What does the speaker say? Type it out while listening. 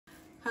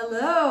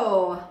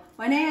Hello,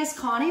 my name is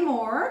Connie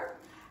Moore,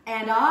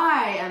 and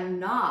I am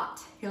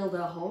not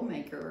Hilda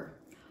Homemaker.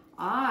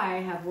 I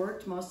have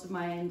worked most of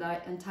my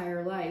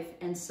entire life,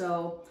 and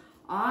so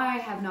I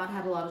have not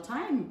had a lot of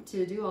time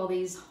to do all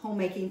these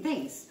homemaking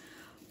things.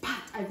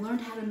 But I've learned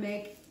how to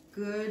make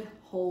good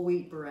whole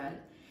wheat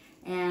bread.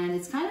 And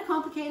it's kind of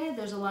complicated,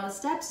 there's a lot of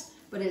steps,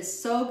 but it's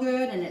so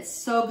good and it's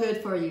so good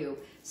for you.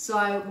 So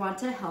I want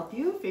to help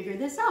you figure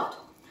this out.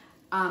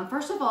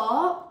 First of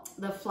all,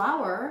 the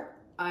flour,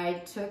 I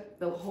took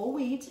the whole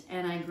wheat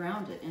and I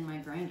ground it in my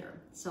grinder.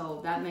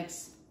 So that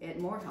makes it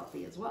more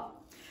healthy as well.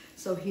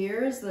 So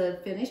here's the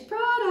finished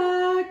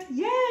product,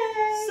 yay!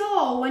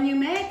 So when you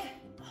make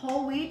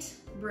whole wheat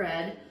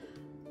bread,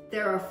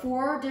 there are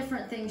 4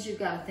 different things you've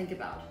got to think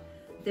about.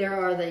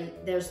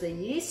 There's the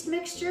yeast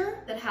mixture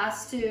that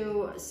has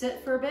to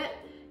sit for a bit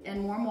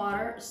in warm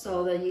water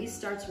so the yeast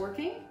starts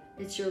working.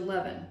 It's your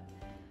leaven.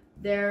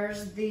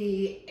 There's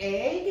the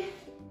egg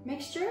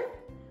mixture.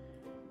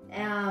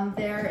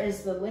 There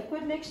is the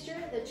liquid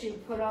mixture that you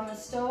put on the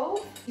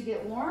stove to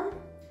get warm.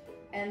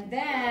 And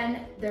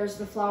then there's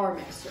the flour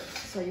mixture.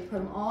 So you put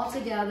them all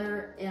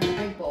together in a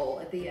big bowl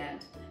at the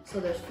end. So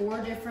there's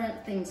 4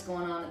 different things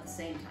going on at the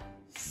same time.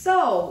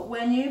 So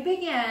when you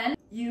begin,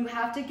 you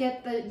have to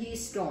get the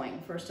yeast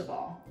going, first of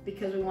all,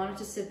 because we want it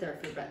to sit there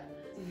for a bit.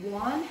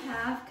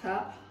 1/2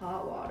 cup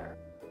hot water,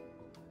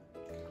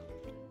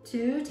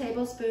 2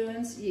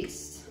 tablespoons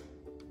yeast.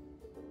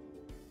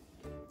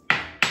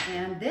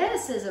 And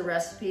this is a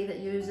recipe that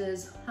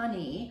uses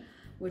honey,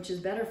 which is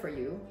better for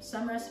you.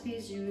 Some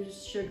recipes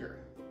use sugar.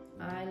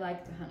 I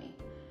like the honey.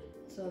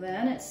 So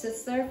then it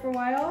sits there for a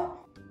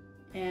while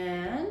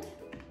and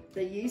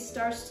the yeast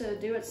starts to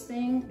do its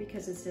thing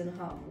because it's in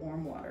hot,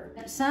 warm water.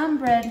 Some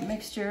bread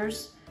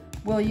mixtures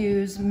will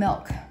use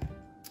milk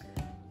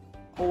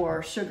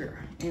or sugar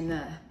in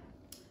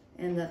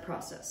the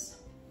process.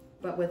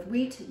 But with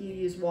wheat, you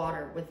use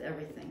water with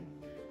everything.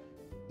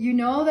 You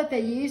know that the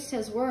yeast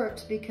has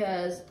worked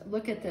because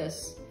look at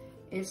this.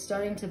 It's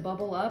starting to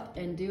bubble up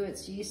and do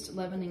its yeast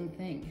leavening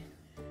thing.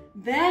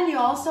 Then you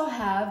also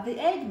have the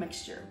egg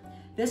mixture.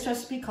 This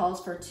recipe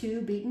calls for 2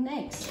 beaten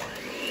eggs.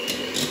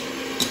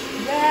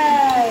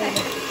 Yay!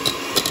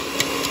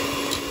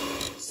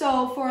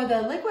 So for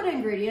the liquid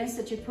ingredients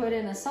that you put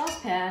in a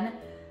saucepan,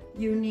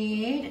 you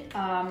need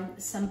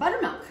some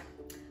buttermilk.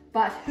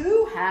 But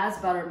who has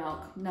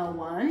buttermilk? No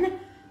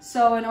one.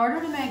 So in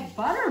order to make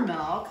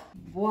buttermilk,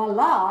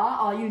 voila,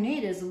 all you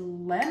need is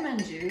lemon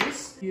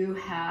juice. You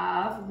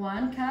have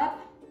 1 cup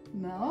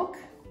milk,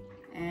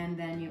 and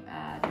then you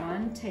add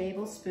 1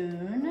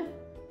 tablespoon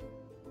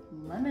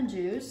lemon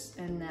juice,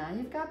 and now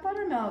you've got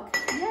buttermilk.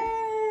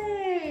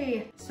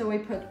 Yay! So we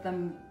put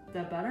the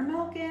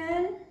buttermilk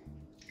in,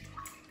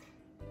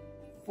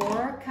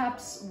 4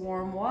 cups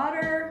warm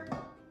water,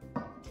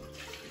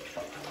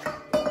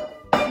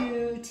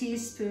 2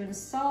 teaspoons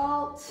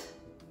salt,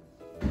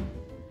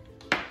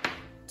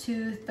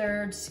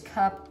 2/3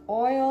 cup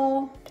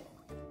oil,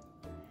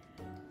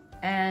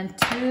 and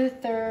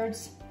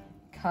 2/3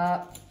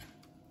 cup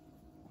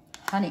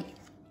honey.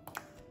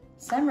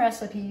 Some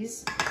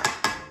recipes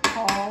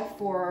call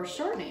for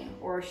shortening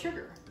or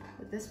sugar,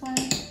 but this one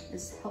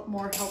is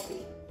more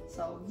healthy.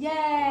 So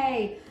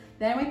yay!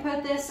 Then we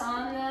put this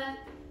on the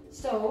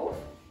stove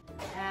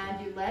and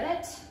you let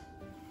it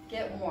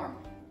get warm.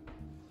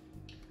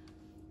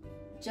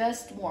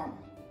 Just warm.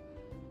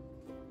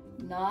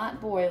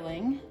 Not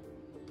boiling,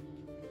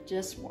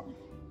 just warm.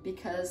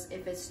 Because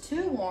if it's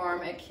too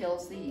warm, it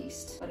kills the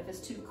yeast. But if it's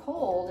too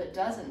cold, it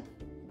doesn't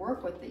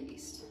work with the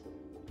yeast.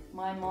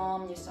 My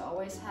mom used to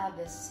always have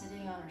this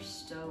sitting on her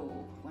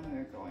stove when we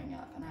were growing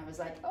up. And I was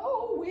like,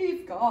 oh,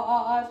 we've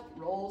got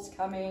rolls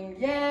coming,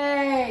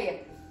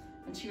 yay!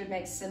 And she would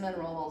make cinnamon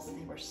rolls and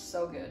they were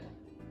so good.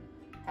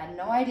 Had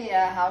no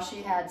idea how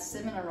she had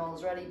cinnamon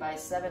rolls ready by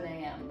 7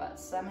 a.m., but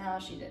somehow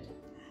she did.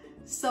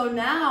 So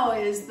now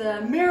is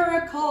the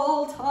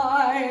miracle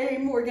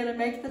time. We're gonna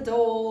make the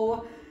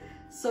dough.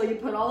 So you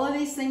put all of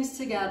these things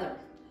together.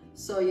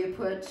 So you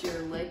put your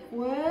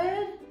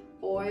liquid,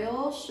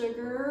 oil,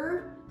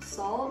 sugar,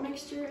 salt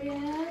mixture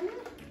in.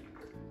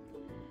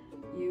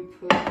 You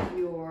put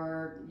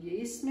your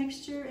yeast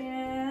mixture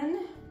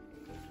in.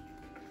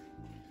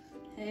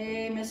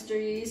 Hey, Mr.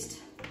 Yeast,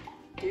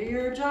 do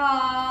your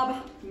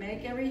job.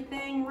 Make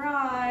everything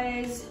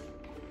rise.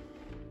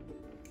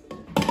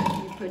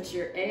 You put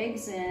your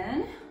eggs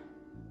in.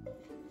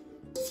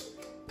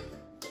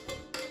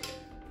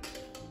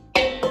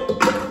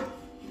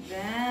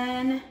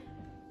 Then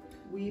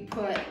we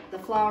put the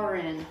flour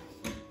in,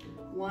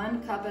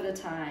 1 cup at a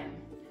time.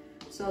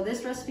 So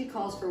this recipe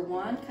calls for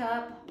 1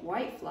 cup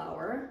white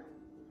flour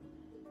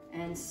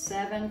and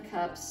 7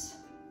 cups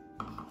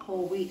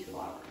whole wheat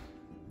flour.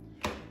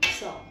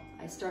 So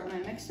I start my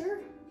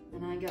mixer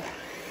and I go.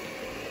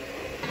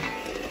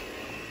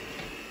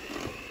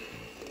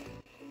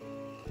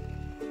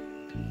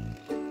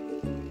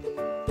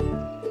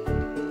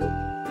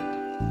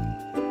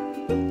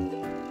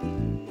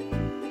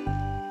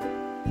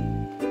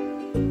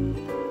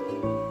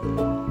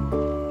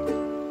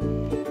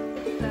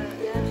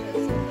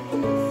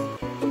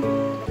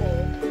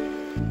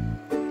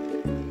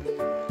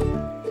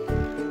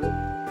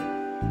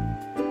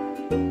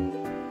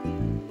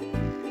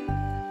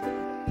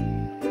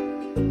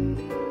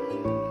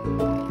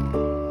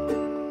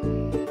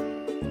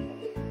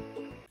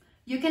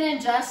 can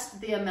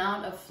adjust the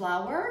amount of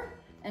flour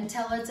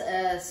until it's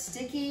a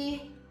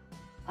sticky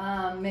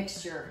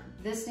mixture.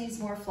 This needs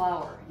more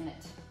flour in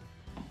it.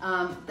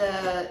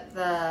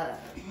 The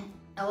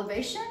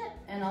elevation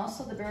and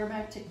also the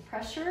barometric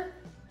pressure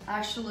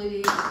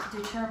actually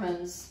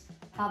determines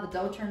how the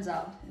dough turns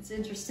out. It's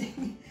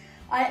interesting.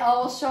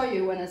 I'll show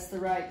you when it's the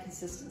right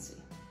consistency.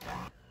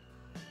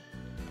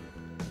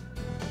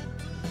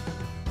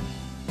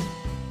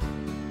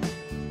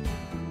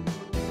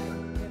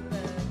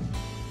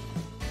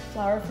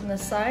 Flour from the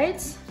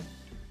sides.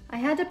 I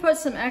had to put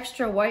some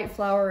extra white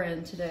flour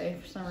in today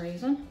for some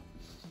reason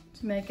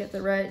to make it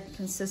the right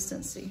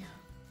consistency.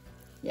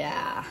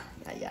 Yeah,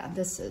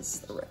 this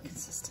is the right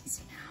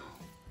consistency now.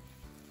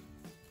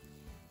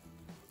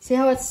 See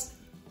how it's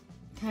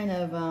kind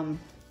of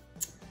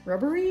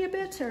rubbery a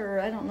bit, or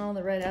I don't know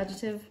the right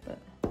adjective, but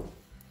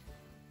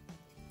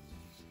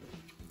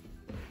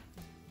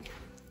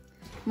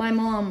my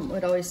mom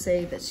would always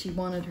say that she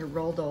wanted her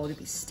roll dough to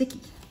be sticky.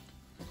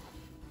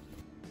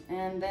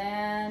 And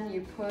then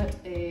you put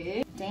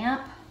a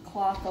damp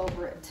cloth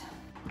over it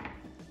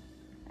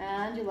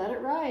and you let it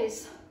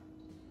rise.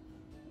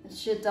 It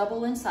should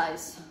double in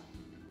size.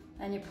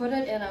 And you put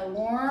it in a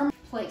warm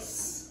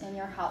place in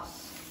your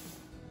house.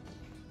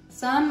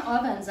 Some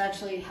ovens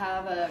actually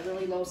have a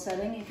really low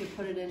setting. You could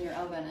put it in your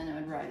oven and it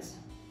would rise.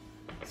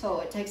 So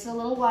it takes a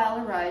little while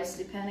to rise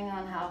depending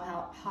on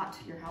how hot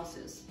your house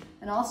is.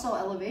 And also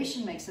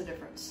elevation makes a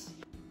difference.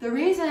 The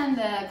reason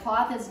the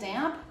cloth is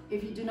damp,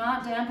 if you do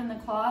not dampen the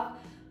cloth,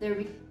 there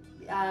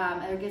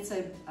gets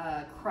a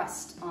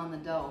crust on the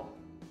dough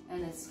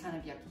and it's kind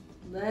of yucky.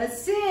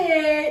 Let's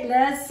see.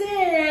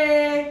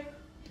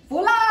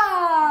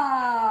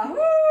 Voila!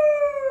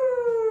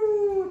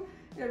 Woo!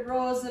 It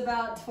rolls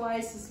about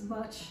twice as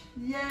much.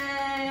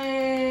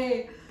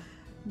 Yay!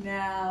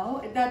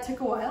 Now, that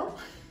took a while.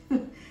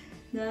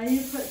 Now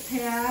you put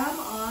Pam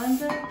on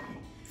the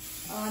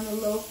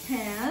loaf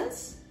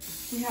pans.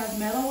 We have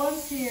metal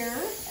ones here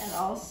and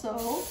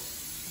also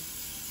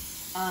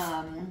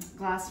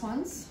glass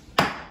ones.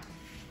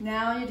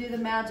 Now you do the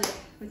magic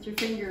with your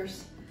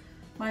fingers.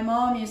 My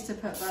mom used to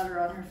put butter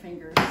on her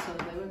fingers so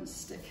they wouldn't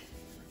stick.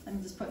 I'm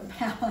just putting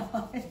Pam on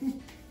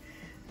mine.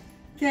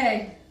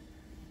 Okay,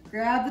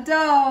 grab the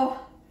dough.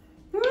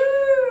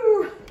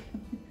 Woo!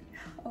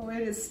 Oh,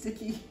 it is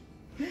sticky.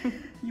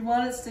 You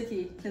want it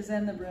sticky because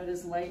then the bread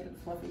is light and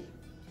fluffy.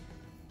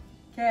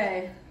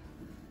 Okay,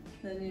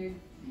 then you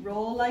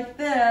roll like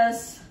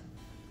this.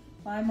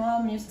 My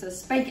mom used to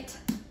spank it.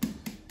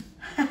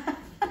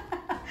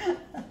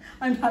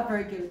 I'm not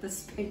very good at the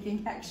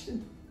spanking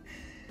action.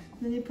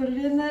 Then you put it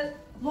in the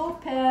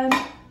loaf pan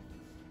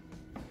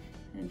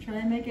and try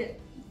and make it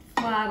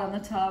flat on the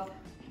top.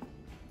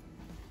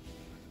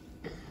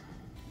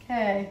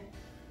 Okay,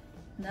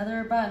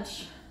 another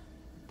bunch.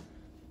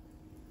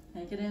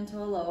 Make it into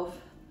a loaf.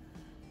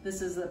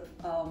 This is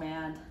oh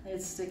man,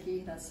 it's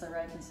sticky. That's the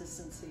right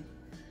consistency.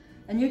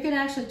 And you can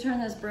actually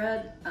turn this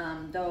bread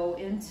dough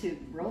into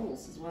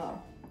rolls as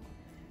well.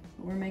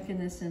 We're making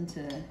this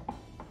into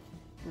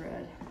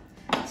bread.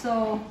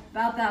 So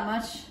about that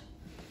much,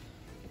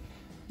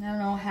 I don't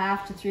know,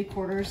 1/2 to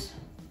 3/4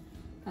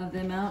 of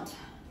the amount.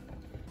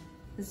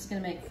 This is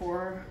gonna make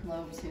 4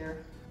 loaves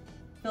here.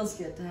 Feels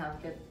good to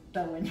have good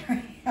dough in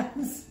your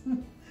hands.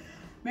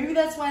 Maybe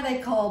that's why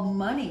they call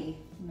money.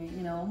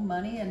 You know,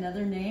 money,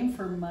 another name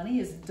for money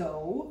is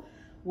dough.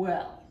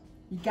 Well,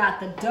 you got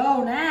the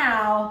dough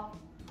now.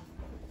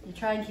 You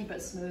try and keep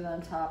it smooth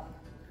on top.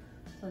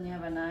 So then you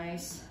have a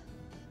nice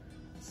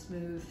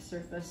smooth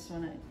surface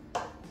when it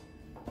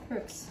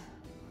cooks.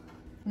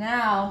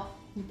 Now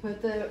you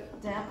put the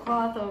damp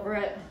cloth over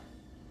it.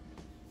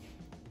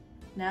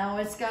 Now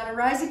it's got to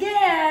rise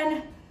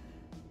again.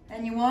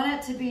 And you want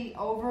it to be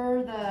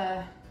over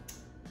the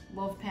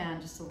loaf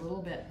pan just a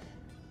little bit.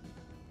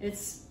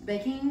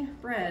 Baking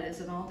bread is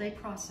an all-day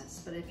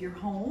process, but if you're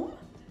home,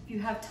 if you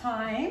have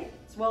time,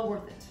 it's well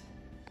worth it.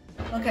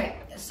 Okay,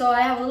 so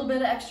I have a little bit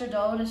of extra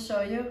dough to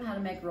show you how to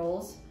make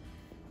rolls.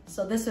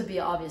 So this would be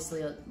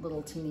obviously a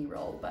little teeny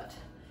roll, but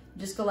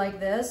you just go like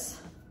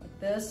this,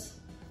 this,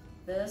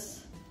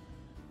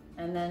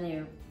 and then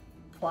you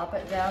plop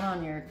it down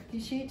on your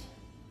cookie sheet,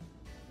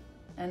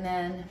 and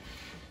then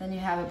you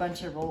have a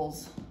bunch of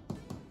rolls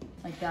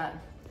like that.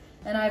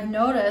 And I've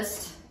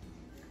noticed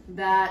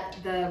that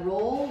the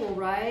roll will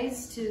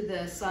rise to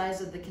the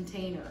size of the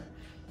container.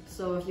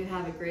 So if you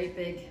have a great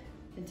big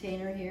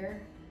container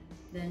here,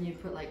 then you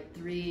put like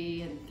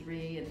 3 and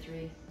 3 and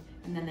 3,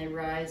 and then they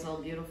rise all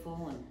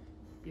beautiful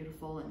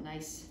and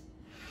nice.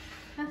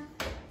 Huh.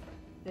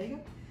 There you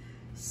go.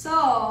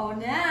 So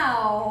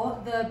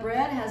now the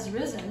bread has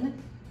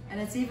risen and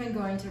it's even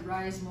going to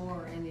rise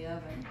more in the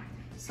oven.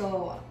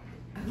 So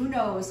who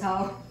knows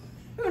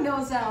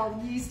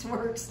how yeast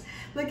works.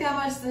 Look how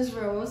much this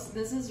rose.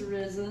 This is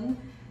risen.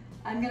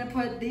 I'm gonna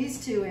put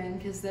these 2 in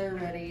because they're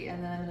ready,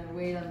 and then I'm gonna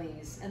wait on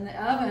these. And the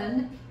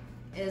oven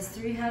is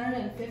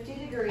 350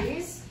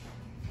 degrees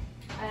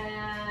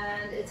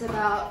and it's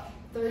about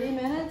 30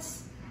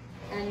 minutes,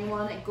 and you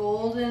want it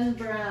golden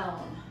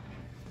brown.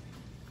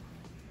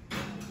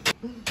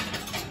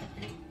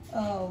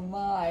 Oh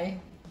my.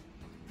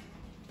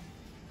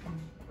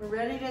 We're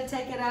ready to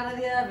take it out of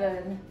the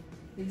oven.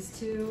 These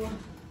two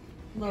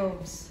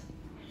loaves.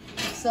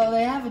 So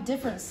they have a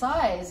different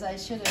size. I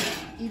should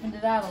have evened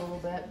it out a little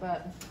bit,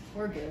 but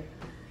we're good.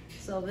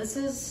 So this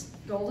is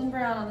golden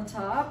brown on the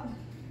top.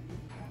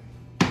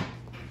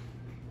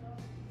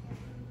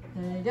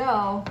 There you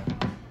go.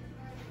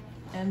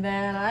 And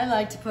then I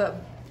like to put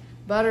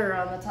butter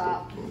on the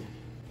top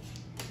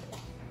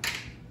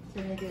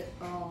to make it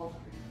all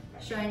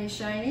shiny,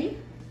 shiny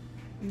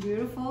and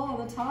beautiful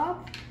on the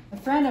top. A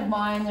friend of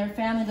mine, their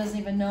family doesn't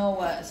even know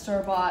what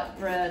store-bought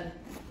bread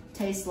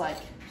tastes like.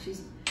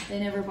 They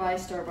never buy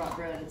store-bought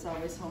bread, it's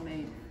always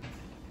homemade.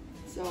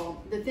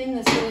 So the thing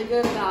that's really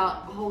good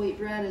about whole wheat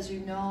bread is you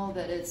know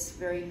that it's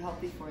very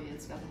healthy for you.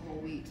 It's got the whole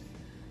wheat.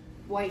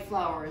 White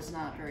flour is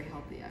not very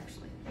healthy,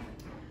 actually.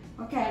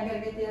 Okay, I'm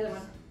gonna get the other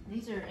one.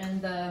 These are in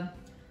the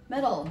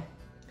metal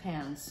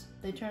pans.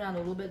 They turn out a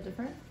little bit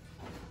different.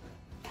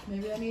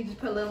 Maybe I need to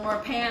put a little more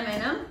Pam in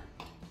them.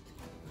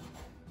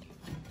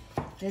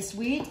 This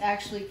wheat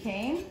actually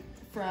came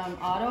from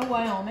Otto,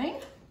 Wyoming,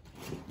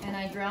 and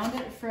I ground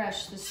it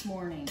fresh this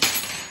morning.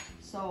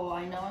 So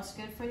I know it's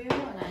good for you,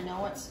 and I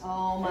know it's,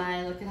 oh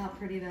my, look at how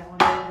pretty that one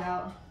turned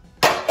out.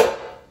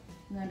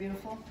 Isn't that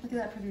beautiful? Look at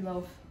that pretty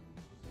loaf.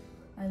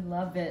 I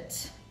love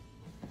it.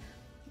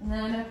 And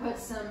then I'm gonna put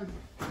some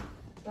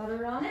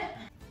butter on it.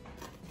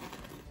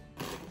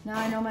 Now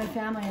I know my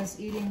family is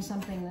eating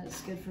something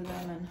that's good for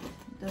them and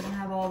doesn't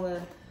have all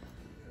the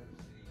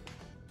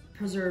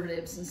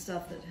preservatives and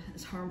stuff that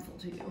is harmful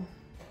to you.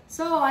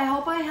 So I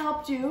hope I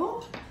helped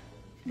you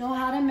know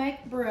how to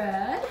make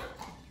bread,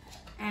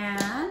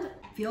 and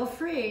feel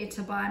free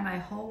to buy my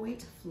whole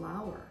wheat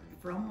flour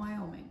from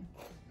Wyoming.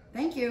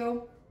 Thank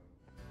you.